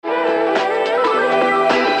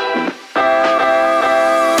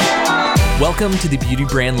Welcome to the Beauty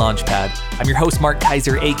Brand Launchpad. I'm your host, Mark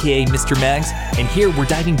Kaiser, aka Mr. Mags, and here we're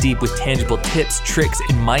diving deep with tangible tips, tricks,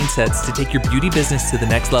 and mindsets to take your beauty business to the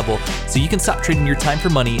next level so you can stop trading your time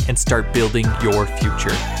for money and start building your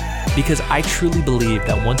future. Because I truly believe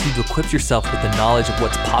that once you've equipped yourself with the knowledge of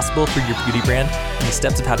what's possible for your beauty brand and the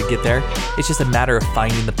steps of how to get there, it's just a matter of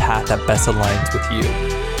finding the path that best aligns with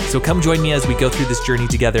you. So come join me as we go through this journey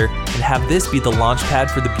together and have this be the launch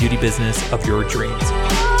pad for the beauty business of your dreams.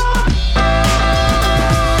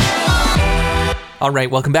 All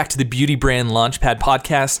right, welcome back to the Beauty Brand Launchpad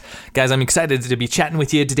podcast. Guys, I'm excited to be chatting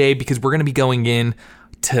with you today because we're going to be going in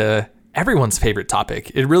to everyone's favorite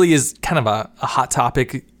topic. It really is kind of a hot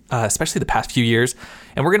topic, especially the past few years.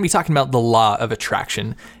 And we're going to be talking about the law of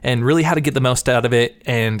attraction and really how to get the most out of it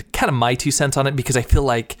and kind of my 2 cents on it, because I feel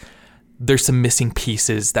like there's some missing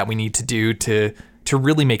pieces that we need to do to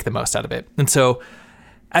really make the most out of it. And so,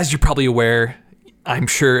 as you're probably aware, I'm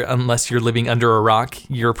sure unless you're living under a rock,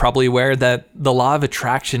 you're probably aware that the law of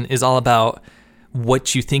attraction is all about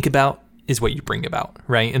what you think about is what you bring about,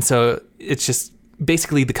 right? And so it's just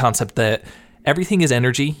basically the concept that everything is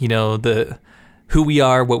energy. You know, who we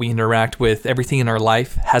are, what we interact with, everything in our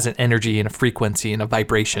life has an energy and a frequency and a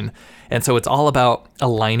vibration. And so it's all about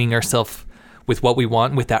aligning ourselves with what we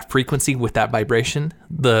want, with that frequency, with that vibration.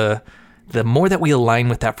 The more that we align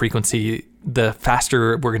with that frequency, the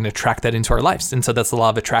faster we're going to attract that into our lives. And so that's the law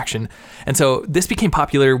of attraction. And so this became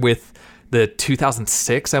popular with the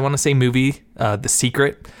 2006, I want to say, movie, The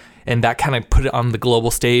Secret. And that kind of put it on the global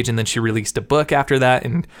stage. And then she released a book after that.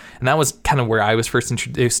 And that was kind of where I was first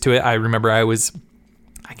introduced to it. I remember I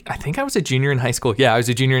think I was a junior in high school. Yeah, I was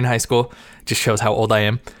a junior in high school. Just shows how old I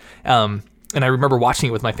am. And I remember watching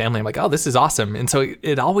it with my family. I'm like, oh, this is awesome. And so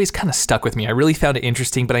it always kind of stuck with me. I really found it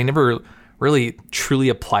interesting, but I never really truly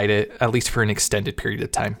applied it, at least for an extended period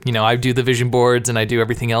of time. You know, I do the vision boards and I do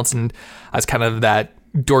everything else. And I was kind of that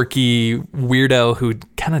dorky weirdo who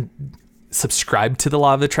kind of subscribed to the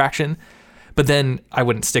law of attraction, but then I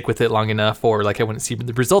wouldn't stick with it long enough, or like I wouldn't see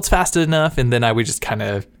the results fast enough. And then I would just kind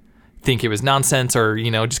of think it was nonsense, or, you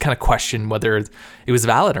know, just kind of question whether it was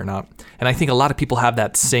valid or not. And I think a lot of people have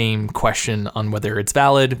that same question on whether it's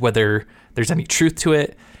valid, whether there's any truth to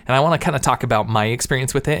it. And I want to kind of talk about my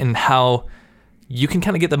experience with it and how you can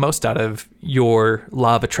kind of get the most out of your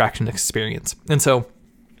law of attraction experience. And so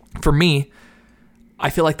for me, I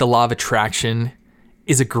feel like the law of attraction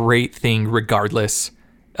is a great thing regardless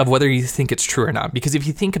of whether you think it's true or not. Because if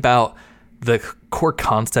you think about the core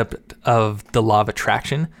concept of the law of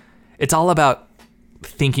attraction, it's all about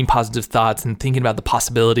thinking positive thoughts and thinking about the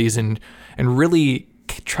possibilities and really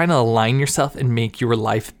trying to align yourself and make your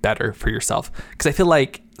life better for yourself. Because I feel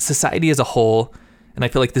like society as a whole, and I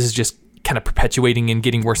feel like this is just kind of perpetuating and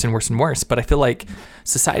getting worse and worse and worse, but I feel like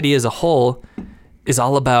society as a whole is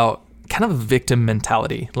all about kind of a victim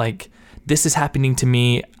mentality. Like, this is happening to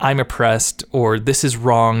me, I'm oppressed, or this is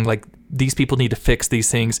wrong, like these people need to fix these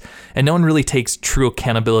things. And no one really takes true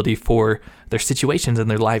accountability for their situations in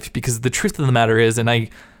their life, because the truth of the matter is, and I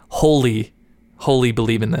wholly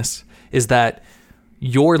believe in this, is that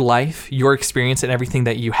your life, your experience, and everything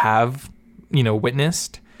that you have, you know,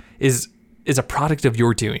 witnessed is a product of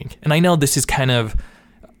your doing. And I know this is kind of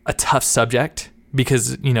a tough subject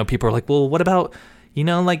because, you know, people are like, well, what about, you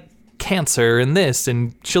know, like cancer and this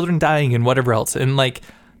and children dying and whatever else. And like,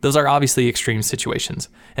 those are obviously extreme situations.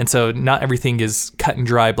 And so not everything is cut and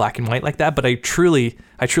dry, black and white like that. But I truly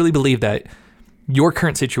believe that your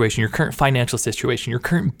current situation, your current financial situation, your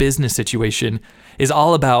current business situation is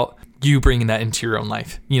all about you bringing that into your own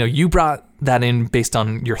life. You know, you brought that in based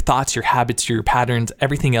on your thoughts, your habits, your patterns,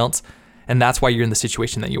 everything else. And that's why you're in the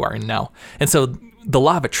situation that you are in now. And so the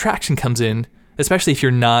law of attraction comes in, especially if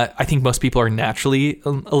you're not, I think most people are naturally a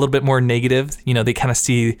little bit more negative. You know, they kind of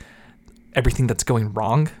see everything that's going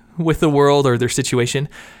wrong with the world or their situation.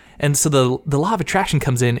 And so the law of attraction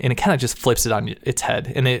comes in and it kind of just flips it on its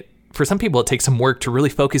head. And for some people, it takes some work to really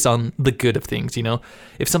focus on the good of things. You know,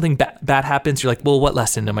 if something bad happens, you're like, well, what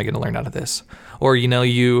lesson am I going to learn out of this? Or, you know,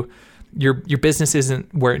 your business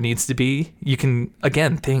isn't where it needs to be. You can,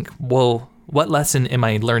 again, think, well, what lesson am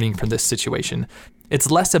I learning from this situation? It's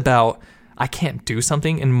less about, I can't do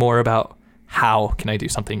something, and more about, how can I do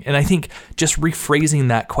something? And I think just rephrasing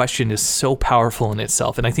that question is so powerful in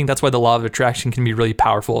itself. And I think that's why the law of attraction can be really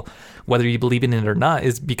powerful, whether you believe in it or not,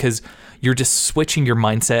 is because you're just switching your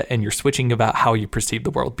mindset and you're switching about how you perceive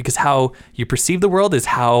the world. Because how you perceive the world is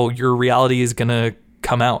how your reality is going to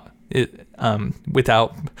come out.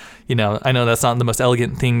 Without, you know, I know that's not the most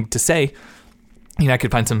elegant thing to say. You know, I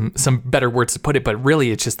could find some better words to put it, but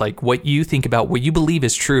really it's just like what you think about, what you believe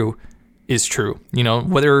is true is true.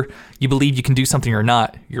 Whether you believe you can do something or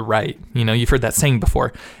not, you're right. You've heard that saying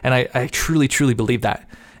before. And I truly, truly believe that.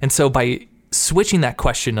 And so by switching that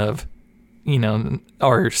question of,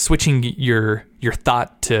 or switching your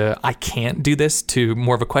thought to, I can't do this, to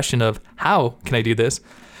more of a question of, how can I do this?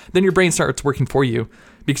 Then your brain starts working for you,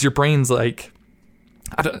 because your brain's like,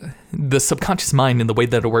 the subconscious mind, and the way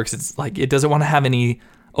that it works, it's like, it doesn't want to have any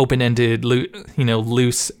open-ended,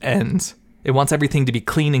 loose ends. It wants everything to be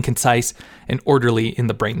clean and concise and orderly in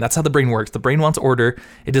the brain. That's how the brain works. The brain wants order.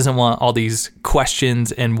 It doesn't want all these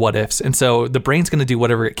questions and what ifs. And so the brain's going to do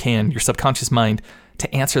whatever it can, your subconscious mind,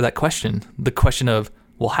 to answer that question. The question of,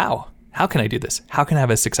 well, how? How can I do this? How can I have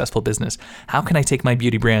a successful business? How can I take my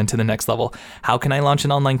beauty brand to the next level? How can I launch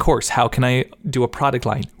an online course? How can I do a product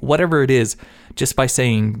line? Whatever it is, just by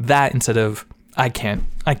saying that instead of, I can't,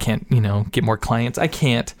 get more clients. I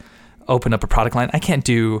can't open up a product line. I can't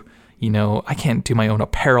do my own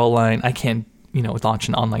apparel line. I can't, launch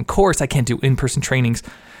an online course. I can't do in-person trainings.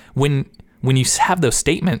 When you have those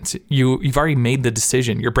statements, you've already made the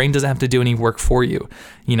decision. Your brain doesn't have to do any work for you,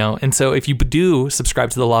 And so if you do subscribe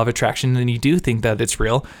to the law of attraction and you do think that it's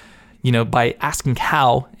real, by asking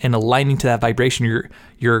how and aligning to that vibration,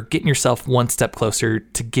 you're getting yourself one step closer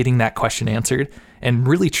to getting that question answered and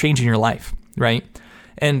really changing your life, right?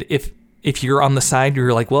 And if you're on the side,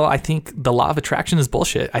 you're like, well, I think the law of attraction is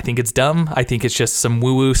bullshit. I think it's dumb. I think it's just some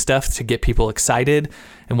woo-woo stuff to get people excited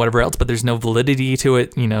and whatever else, but there's no validity to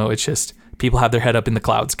it. It's just people have their head up in the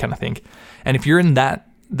clouds kind of thing. And if you're in that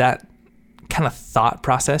kind of thought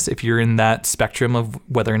process, if you're in that spectrum of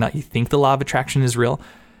whether or not you think the law of attraction is real,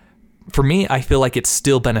 for me, I feel like it's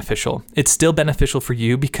still beneficial. It's still beneficial for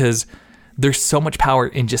you because there's so much power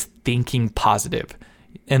in just thinking positive.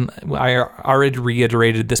 And I already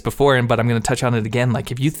reiterated this before, but I'm going to touch on it again.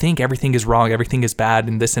 Like, if you think everything is wrong, everything is bad,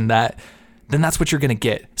 and this and that, then that's what you're going to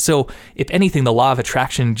get. So if anything, the law of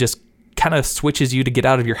attraction just kind of switches you to get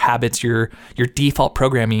out of your habits, your default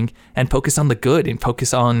programming, and focus on the good and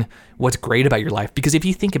focus on what's great about your life. Because if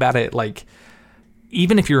you think about it, like,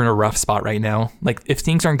 even if you're in a rough spot right now, like, if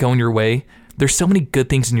things aren't going your way, there's so many good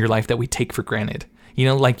things in your life that we take for granted.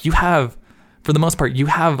 Like, you have, for the most part, you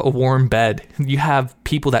have a warm bed. You have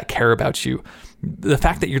people that care about you. The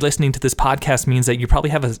fact that you're listening to this podcast means that you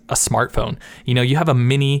probably have a smartphone. You have a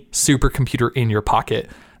mini supercomputer in your pocket.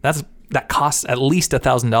 That costs at least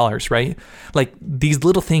 $1,000, right? Like, these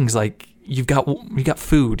little things, like, you got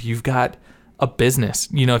food, you've got a business.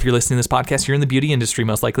 If you're listening to this podcast, you're in the beauty industry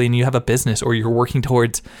most likely, and you have a business, or you're working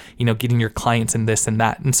towards, getting your clients and this and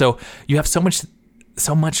that. And so you have so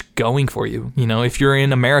much going for you. If you're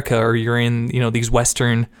in America or you're in, these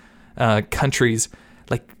Western countries,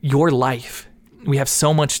 like, your life, we have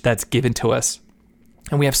so much that's given to us,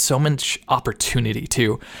 and we have so much opportunity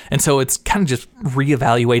too. And so it's kind of just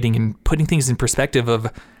reevaluating and putting things in perspective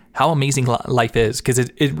of how amazing life is, because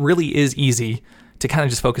it really is easy to kind of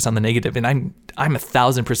just focus on the negative. And I'm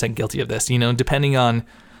 1,000% guilty of this, depending on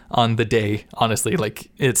the day, honestly.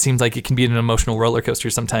 Like, it seems like it can be an emotional roller coaster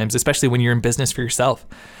sometimes, especially when you're in business for yourself.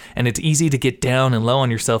 And it's easy to get down and low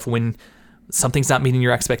on yourself when something's not meeting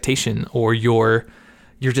your expectation, or you're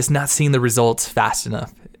just not seeing the results fast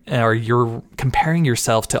enough, or you're comparing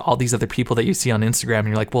yourself to all these other people that you see on Instagram, and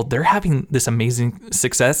you're like, well, they're having this amazing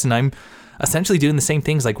success and I'm essentially doing the same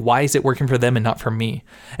things. Like, why is it working for them and not for me?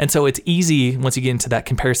 And so it's easy, once you get into that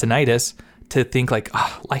comparisonitis, to think like,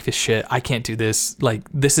 oh, life is shit. I can't do this. Like,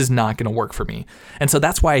 this is not going to work for me. And so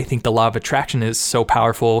that's why I think the law of attraction is so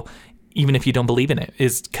powerful, even if you don't believe in it,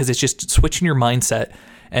 is because it's just switching your mindset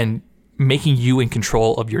and making you in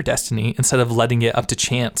control of your destiny instead of letting it up to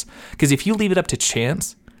chance. Because if you leave it up to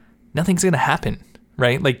chance, nothing's going to happen,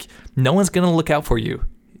 right? Like, no one's going to look out for you.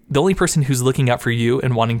 The only person who's looking out for you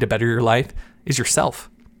and wanting to better your life is yourself.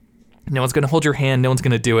 No one's going to hold your hand. No one's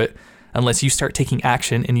going to do it unless you start taking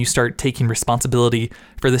action and you start taking responsibility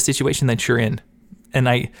for the situation that you're in. And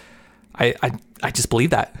I just believe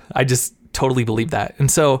that. I just totally believe that.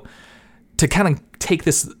 And so to kind of take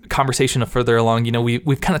this conversation further along,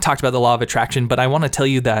 we've kind of talked about the law of attraction, but I want to tell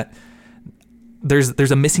you that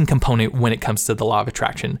there's a missing component when it comes to the law of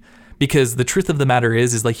attraction, because the truth of the matter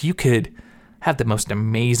is like, you could have the most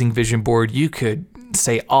amazing vision board. You could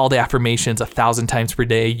say all the affirmations 1,000 times per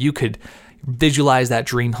day. You could visualize that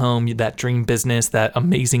dream home, that dream business, that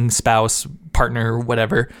amazing spouse, partner,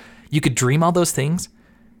 whatever. You could dream all those things,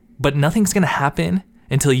 but nothing's going to happen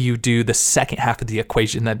until you do the second half of the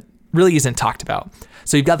equation that really isn't talked about.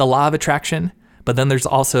 So you've got the law of attraction, but then there's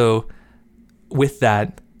also, with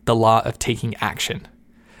that, the law of taking action.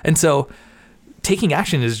 And so taking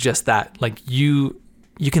action is just that. Like, you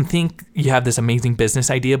you can think you have this amazing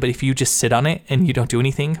business idea, but if you just sit on it and you don't do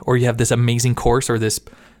anything, or you have this amazing course or this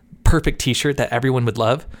perfect t-shirt that everyone would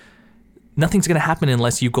love, nothing's going to happen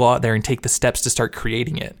unless you go out there and take the steps to start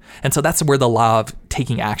creating it. And so that's where the law of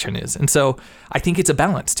taking action is. And so I think it's a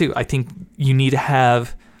balance too. I think you need to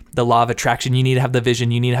have the law of attraction. You need to have the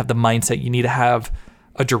vision. You need to have the mindset. You need to have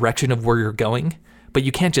a direction of where you're going, but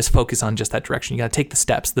you can't just focus on just that direction. You got to take the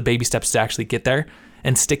steps, the baby steps to actually get there,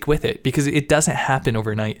 and stick with it, because it doesn't happen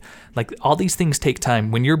overnight. Like, all these things take time.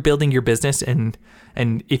 When you're building your business, and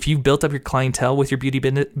if you've built up your clientele with your beauty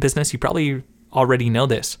business, you probably already know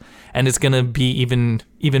this, and it's going to be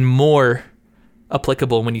even more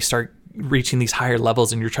applicable when you start reaching these higher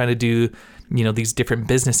levels and you're trying to do, these different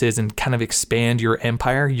businesses and kind of expand your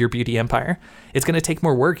empire, your beauty empire. It's going to take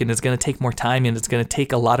more work, and it's going to take more time, and it's going to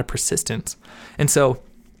take a lot of persistence. And so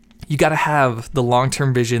you got to have the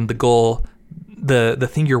long-term vision, the goal, the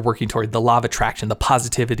thing you're working toward, the law of attraction, the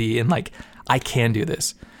positivity, and like, I can do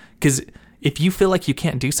this. Because if you feel like you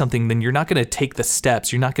can't do something, then you're not going to take the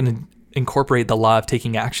steps. You're not going to incorporate the law of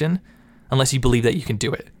taking action unless you believe that you can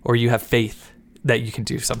do it, or you have faith that you can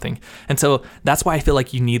do something. And so that's why I feel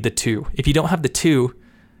like you need the two. If you don't have the two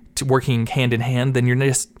to working hand in hand, then you're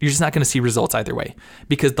just not going to see results either way.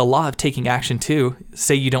 Because the law of taking action too,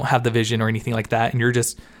 say you don't have the vision or anything like that, and you're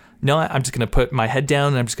just, no, I'm just going to put my head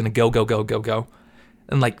down and I'm just going to go.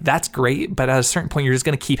 And like, that's great. But at a certain point, you're just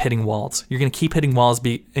going to keep hitting walls. You're going to keep hitting walls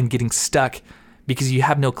and getting stuck because you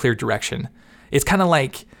have no clear direction. It's kind of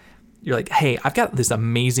like, you're like, hey, I've got this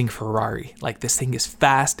amazing Ferrari. Like, this thing is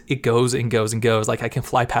fast. It goes and goes and goes. Like, I can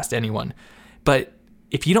fly past anyone. But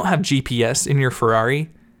if you don't have GPS in your Ferrari,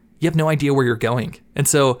 you have no idea where you're going. And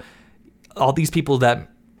so all these people that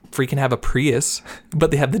freaking have a Prius, but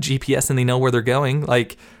they have the GPS and they know where they're going,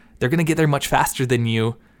 like, they're going to get there much faster than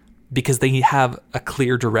you because they have a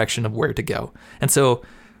clear direction of where to go. And so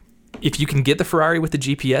if you can get the Ferrari with the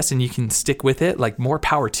GPS and you can stick with it, like, more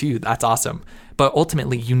power to you. That's awesome. But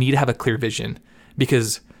ultimately, you need to have a clear vision,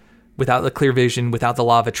 because without the clear vision, without the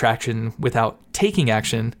law of attraction, without taking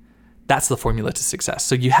action, that's the formula to success.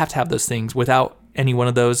 So you have to have those things. Without any one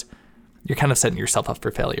of those, you're kind of setting yourself up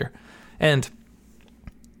for failure. And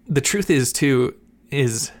the truth is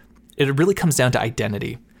it really comes down to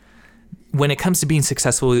identity. When it comes to being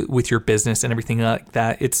successful with your business and everything like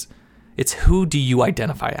that, it's who do you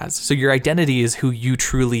identify as? So your identity is who you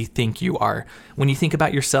truly think you are. When you think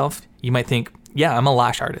about yourself, you might think, yeah, I'm a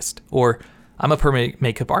lash artist, or I'm a permanent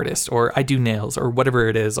makeup artist, or I do nails, or whatever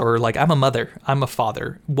it is, or like, I'm a mother, I'm a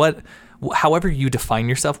father. However you define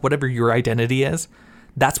yourself, whatever your identity is,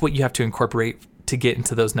 that's what you have to incorporate to get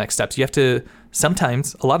into those next steps. You have to,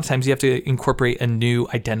 a lot of times you have to incorporate a new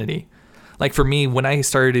identity. Like for me, when I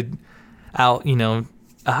started out,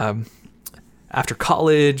 after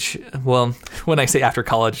college, well, when I say after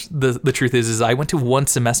college, the truth is I went to one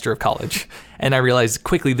semester of college, and I realized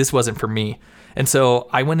quickly this wasn't for me. And so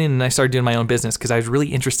I went in and I started doing my own business because I was really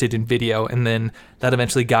interested in video. And then that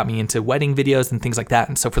eventually got me into wedding videos and things like that.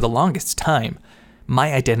 And so for the longest time,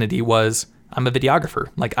 my identity was, I'm a videographer.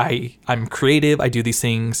 Like, I'm creative. I do these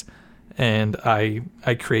things, and I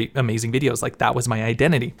create amazing videos. Like, that was my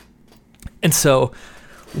identity. And so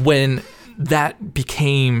when that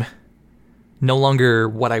became no longer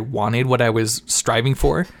what I wanted, what I was striving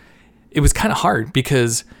for, it was kind of hard,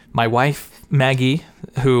 because my wife, Maggie,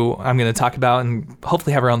 who I'm going to talk about and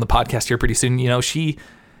hopefully have her on the podcast here pretty soon, she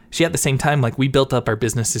at the same time, like, we built up our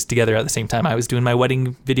businesses together at the same time. I was doing my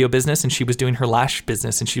wedding video business, and she was doing her lash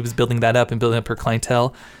business, and she was building that up and building up her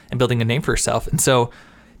clientele and building a name for herself. And so,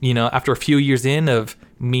 after a few years in of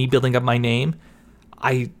me building up my name,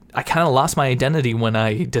 I kind of lost my identity when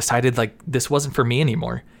I decided, like, this wasn't for me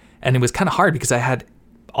anymore. And it was kind of hard because I had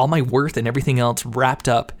all my worth and everything else wrapped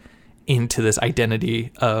up into this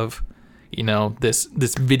identity of, this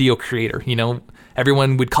video creator.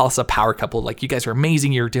 Everyone would call us a power couple. Like, you guys are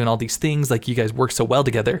amazing. You're doing all these things. Like, you guys work so well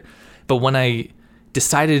together. But when I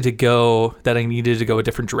decided that I needed to go a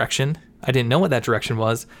different direction, I didn't know what that direction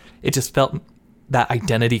was. It just felt that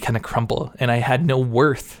identity kind of crumble, and I had no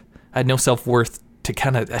worth. I had no self-worth to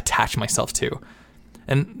kind of attach myself to.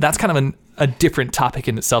 And that's kind of a different topic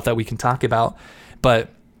in itself that we can talk about. But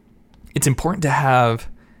it's important to have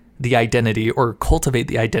the identity, or cultivate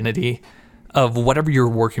the identity of whatever you're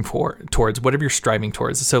working towards, whatever you're striving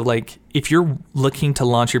towards. So like, if you're looking to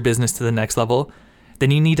launch your business to the next level,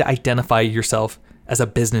 then you need to identify yourself as a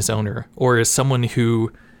business owner, or as someone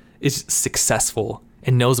who is successful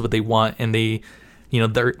and knows what they want, and they're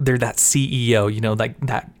that CEO, like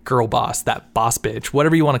that girl boss, that boss bitch,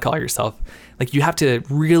 whatever you want to call yourself. Like, you have to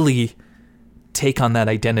really take on that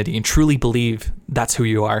identity and truly believe that's who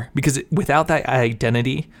you are. Because without that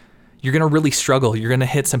identity, you're going to really struggle. You're going to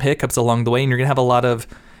hit some hiccups along the way, and you're going to have a lot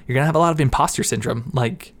of imposter syndrome.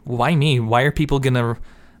 Like, why me? Why are people going to,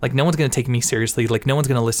 like, no one's going to take me seriously. Like, no one's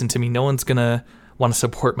going to listen to me. No one's going to want to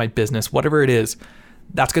support my business, whatever it is.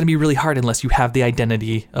 That's going to be really hard unless you have the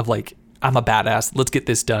identity of like, I'm a badass. Let's get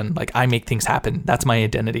this done. Like, I make things happen. That's my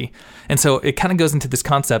identity. And so it kind of goes into this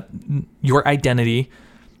concept. Your identity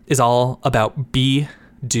is all about be,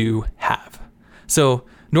 do, have. So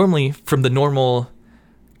normally from the normal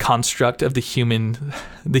construct of the human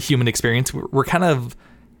experience, we're kind of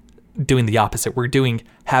doing the opposite. We're doing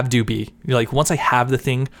have, do, be. You're like, once I have the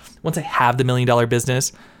thing, once I have the $1 million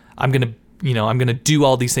business, I'm going to do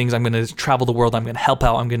all these things. I'm going to travel the world. I'm going to help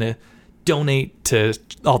out. I'm going to donate to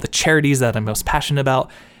all the charities that I'm most passionate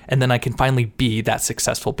about. And then I can finally be that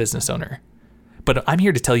successful business owner. But I'm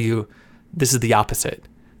here to tell you, this is the opposite.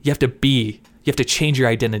 You have to change your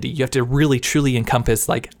identity. You have to really, truly encompass,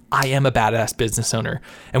 like, I am a badass business owner.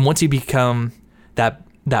 And once you become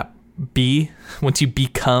once you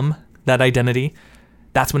become that identity,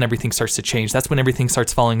 that's when everything starts to change. That's when everything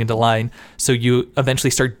starts falling into line. So you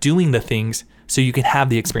eventually start doing the things so you can have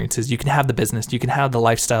the experiences, you can have the business, you can have the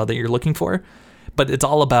lifestyle that you're looking for. But it's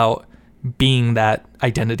all about being that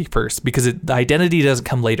identity first, because the identity doesn't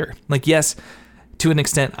come later. Like, yes, to an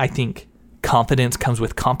extent, I think confidence comes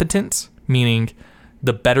with competence, meaning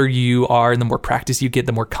the better you are and the more practice you get,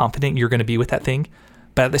 the more confident you're going to be with that thing.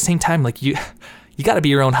 But at the same time, like, you got to be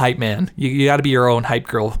your own hype man. You got to be your own hype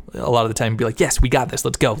girl a lot of the time. Be like, yes, we got this.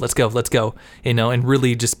 Let's go. And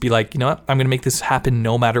really just be like, you know what? I'm going to make this happen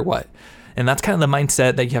no matter what. And that's kind of the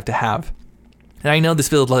mindset that you have to have. And I know this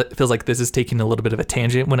feels like this is taking a little bit of a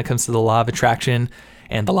tangent when it comes to the law of attraction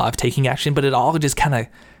and the law of taking action, but it all just kind of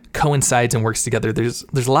coincides and works together. There's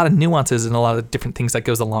a lot of nuances and a lot of different things that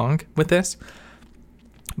goes along with this.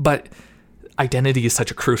 But identity is such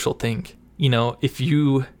a crucial thing. You know, if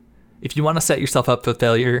you want to set yourself up for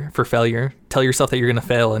failure, tell yourself that you're going to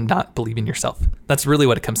fail and not believe in yourself. That's really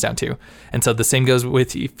what it comes down to. And so the same goes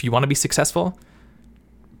with, if you want to be successful,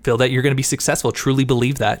 feel that you're going to be successful, truly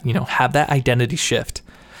believe that, have that identity shift.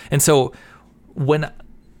 And so when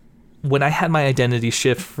I had my identity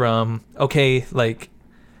shift from, okay, like,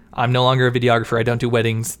 I'm no longer a videographer, I don't do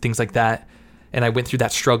weddings, things like that. And I went through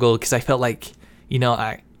that struggle because I felt like,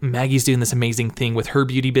 Maggie's doing this amazing thing with her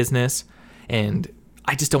beauty business, and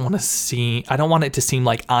I just don't want it to seem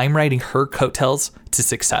like I'm riding her coattails to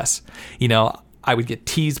success. I would get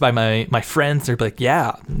teased by my friends. They'd be like,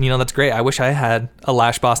 yeah, that's great. I wish I had a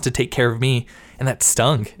lash boss to take care of me. And that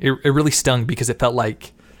stung. It really stung, because it felt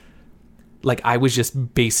like I was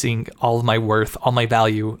just basing all of my worth, all my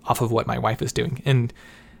value off of what my wife was doing. And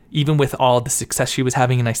even with all the success she was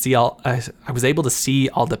having, and I was able to see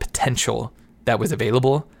all the potential that was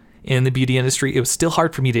available in the beauty industry, it was still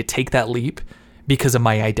hard for me to take that leap because of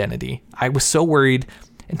my identity. I was so worried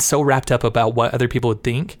and so wrapped up about what other people would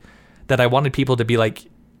think that I wanted people to be like,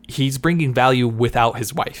 he's bringing value without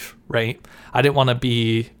his wife, right? I didn't want to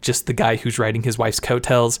be just the guy who's riding his wife's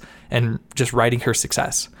coattails and just riding her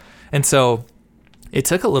success. And so it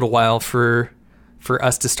took a little while for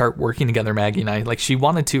us to start working together, Maggie and I. Like, she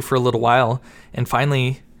wanted to for a little while, and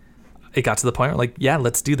finally it got to the point where, like, yeah,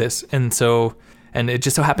 let's do this. And it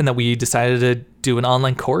just so happened that we decided to do an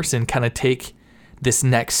online course and kind of take this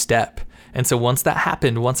next step. And so once that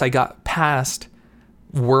happened, once I got past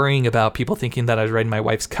worrying about people thinking that I was riding my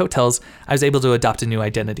wife's coattails, I was able to adopt a new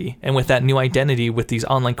identity. And with that new identity, with these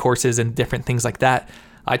online courses and different things like that,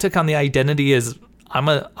 I took on the identity as I'm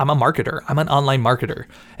a marketer. I'm an online marketer.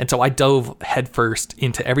 And so I dove headfirst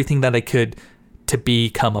into everything that I could to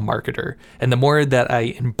become a marketer. And the more that I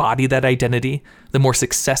embodied that identity, the more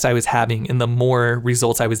success I was having and the more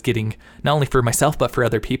results I was getting, not only for myself, but for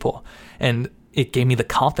other people. And it gave me the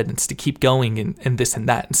confidence to keep going and this and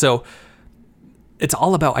that. And so it's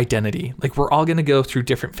all about identity. Like, we're all going to go through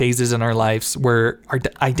different phases in our lives where our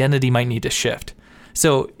identity might need to shift.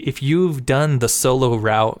 So if you've done the solo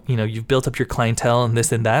route, you've built up your clientele and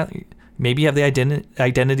this and that, maybe you have the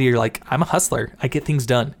identity, you're like, I'm a hustler, I get things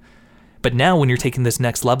done. But now when you're taking this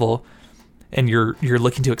next level and you're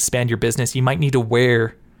looking to expand your business, you might need to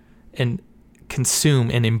wear and consume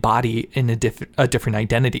and embody in a different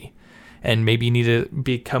identity. And maybe you need to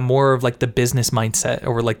become more of like the business mindset,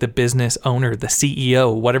 or like the business owner, the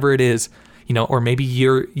CEO, whatever it is, or maybe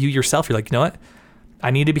you yourself, you're like, you know what?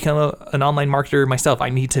 I need to become an online marketer myself. I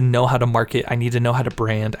need to know how to market. I need to know how to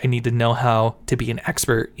brand. I need to know how to be an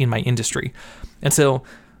expert in my industry. And so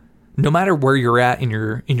no matter where you're at in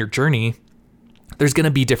your journey, there's going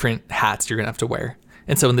to be different hats you're going to have to wear.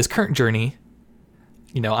 And so in this current journey,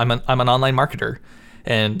 I'm an online marketer,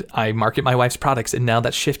 and I market my wife's products. And now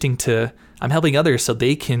that's shifting to I'm helping others so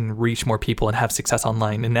they can reach more people and have success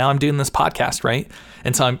online. And now I'm doing this podcast, right?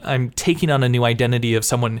 And so I'm taking on a new identity of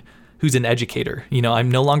someone who's an educator. I'm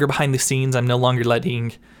no longer behind the scenes. I'm no longer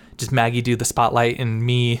letting just Maggie do the spotlight and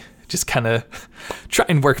me just kind of try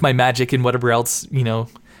and work my magic and whatever else,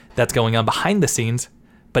 that's going on behind the scenes.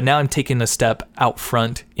 But now I'm taking a step out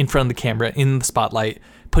front, in front of the camera, in the spotlight,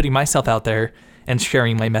 putting myself out there and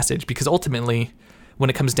sharing my message. Because ultimately, when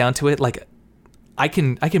it comes down to it, like I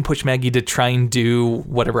can push Maggie to try and do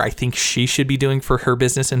whatever I think she should be doing for her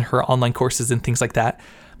business and her online courses and things like that.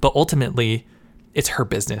 But ultimately, it's her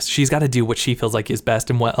business. She's got to do what she feels like is best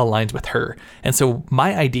and what aligns with her. And so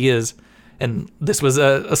my ideas, and this was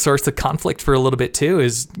a source of conflict for a little bit too,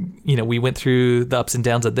 is, we went through the ups and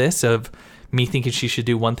downs of this, of me thinking she should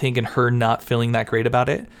do one thing and her not feeling that great about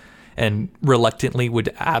it, and reluctantly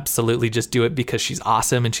would absolutely just do it because she's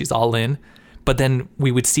awesome and she's all in. But then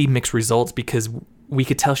we would see mixed results because we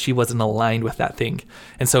could tell she wasn't aligned with that thing.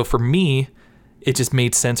 And so for me, it just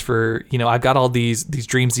made sense for, I've got all these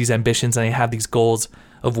dreams, these ambitions, and I have these goals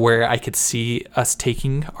of where I could see us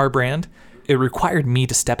taking our brand. It required me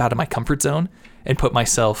to step out of my comfort zone and put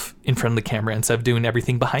myself in front of the camera instead of doing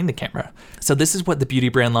everything behind the camera. So this is what the Beauty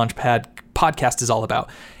Brand Launchpad podcast is all about,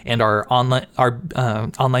 and our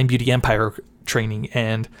online beauty empire training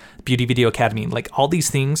and Beauty Video Academy. Like, all these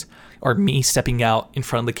things are me stepping out in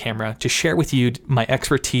front of the camera to share with you my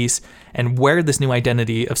expertise and wear this new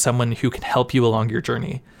identity of someone who can help you along your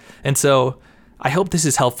journey. And so I hope this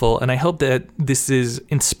is helpful, and I hope that this is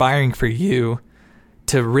inspiring for you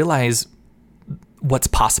to realize what's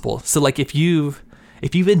possible. So like if you've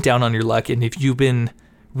been down on your luck, and if you've been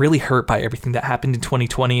really hurt by everything that happened in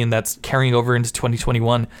 2020 and that's carrying over into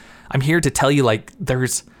 2021, I'm here to tell you, like,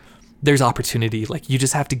 there's opportunity. Like, you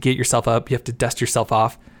just have to get yourself up, you have to dust yourself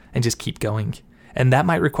off and just keep going. And that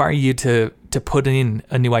might require you to put in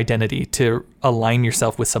a new identity, to align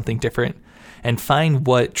yourself with something different and find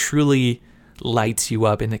what truly lights you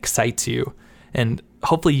up and excites you. And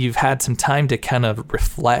hopefully you've had some time to kind of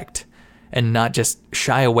reflect and not just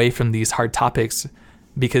shy away from these hard topics,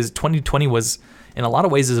 because 2020 was, in a lot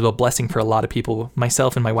of ways, is a blessing for a lot of people,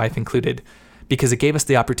 myself and my wife included, because it gave us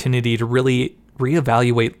the opportunity to really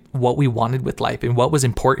reevaluate what we wanted with life and what was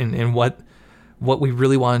important and what we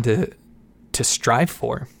really wanted to strive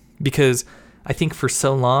for. Because I think for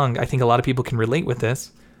so long, I think a lot of people can relate with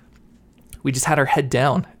this, we just had our head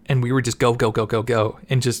down and we were just go,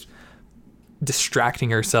 and just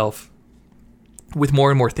distracting ourselves with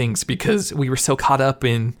more and more things because we were so caught up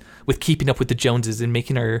with keeping up with the Joneses and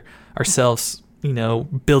making ourselves,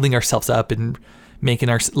 building ourselves up and making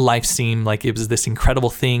our life seem like it was this incredible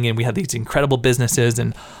thing, and we had these incredible businesses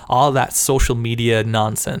and all that social media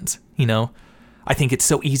nonsense. I think it's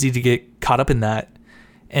so easy to get caught up in that.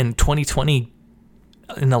 And 2020,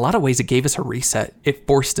 in a lot of ways, it gave us a reset. It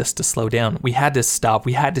forced us to slow down. We had to stop.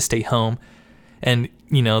 We had to stay home. And,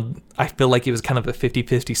 I feel like it was kind of a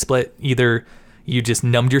 50-50 split. Either you just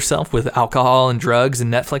numbed yourself with alcohol and drugs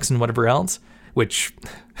and Netflix and whatever else, which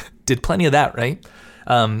did plenty of that, right?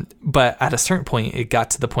 But at a certain point, it got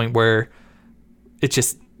to the point where it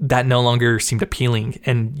just, that no longer seemed appealing.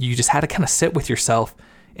 And you just had to kind of sit with yourself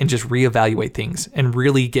and just reevaluate things and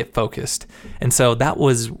really get focused. And so that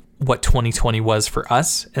was what 2020 was for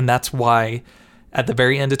us. And that's why at the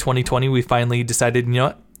very end of 2020, we finally decided, you know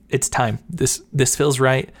what, it's time. This feels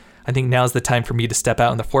right. I think now's the time for me to step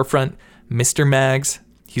out in the forefront. Mr. Mags,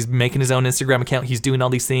 he's making his own Instagram account. He's doing all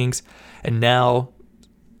these things. And now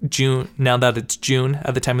that it's June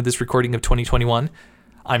at the time of this recording of 2021,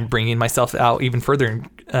 I'm bringing myself out even further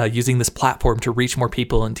and using this platform to reach more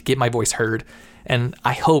people and to get my voice heard. And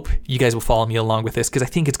I hope you guys will follow me along with this, because I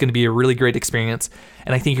think it's going to be a really great experience,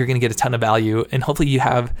 and I think you're going to get a ton of value. And hopefully you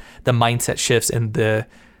have the mindset shifts and the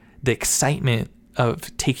excitement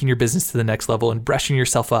of taking your business to the next level and brushing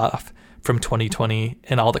yourself off from 2020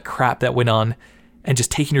 and all the crap that went on, and just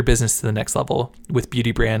taking your business to the next level with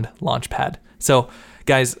Beauty Brand Launchpad. So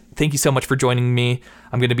guys, thank you so much for joining me.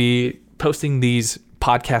 I'm going to be posting these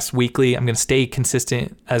podcasts weekly. I'm going to stay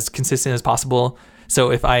consistent as possible. So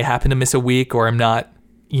if I happen to miss a week or I'm not,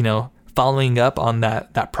 following up on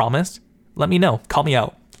that promise, let me know. Call me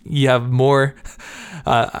out. You have more.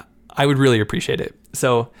 I would really appreciate it.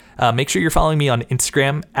 So make sure you're following me on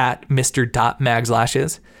Instagram at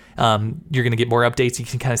Mr.Magslashes. You're going to get more updates. You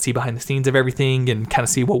can kind of see behind the scenes of everything and kind of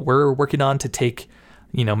see what we're working on to take,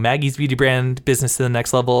 Maggie's beauty brand business to the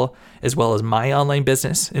next level, as well as my online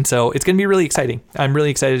business. And so it's going to be really exciting. I'm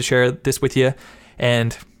really excited to share this with you.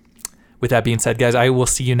 And with that being said, guys, I will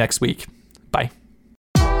see you next week. Bye.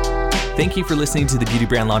 Thank you for listening to the Beauty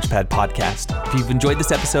Brand Launchpad podcast. If you've enjoyed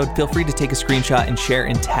this episode, feel free to take a screenshot and share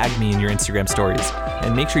and tag me in your Instagram stories.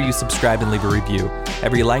 And make sure you subscribe and leave a review.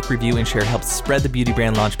 Every like, review, and share helps spread the Beauty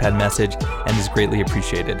Brand Launchpad message and is greatly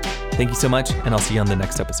appreciated. Thank you so much, and I'll see you on the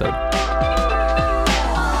next episode.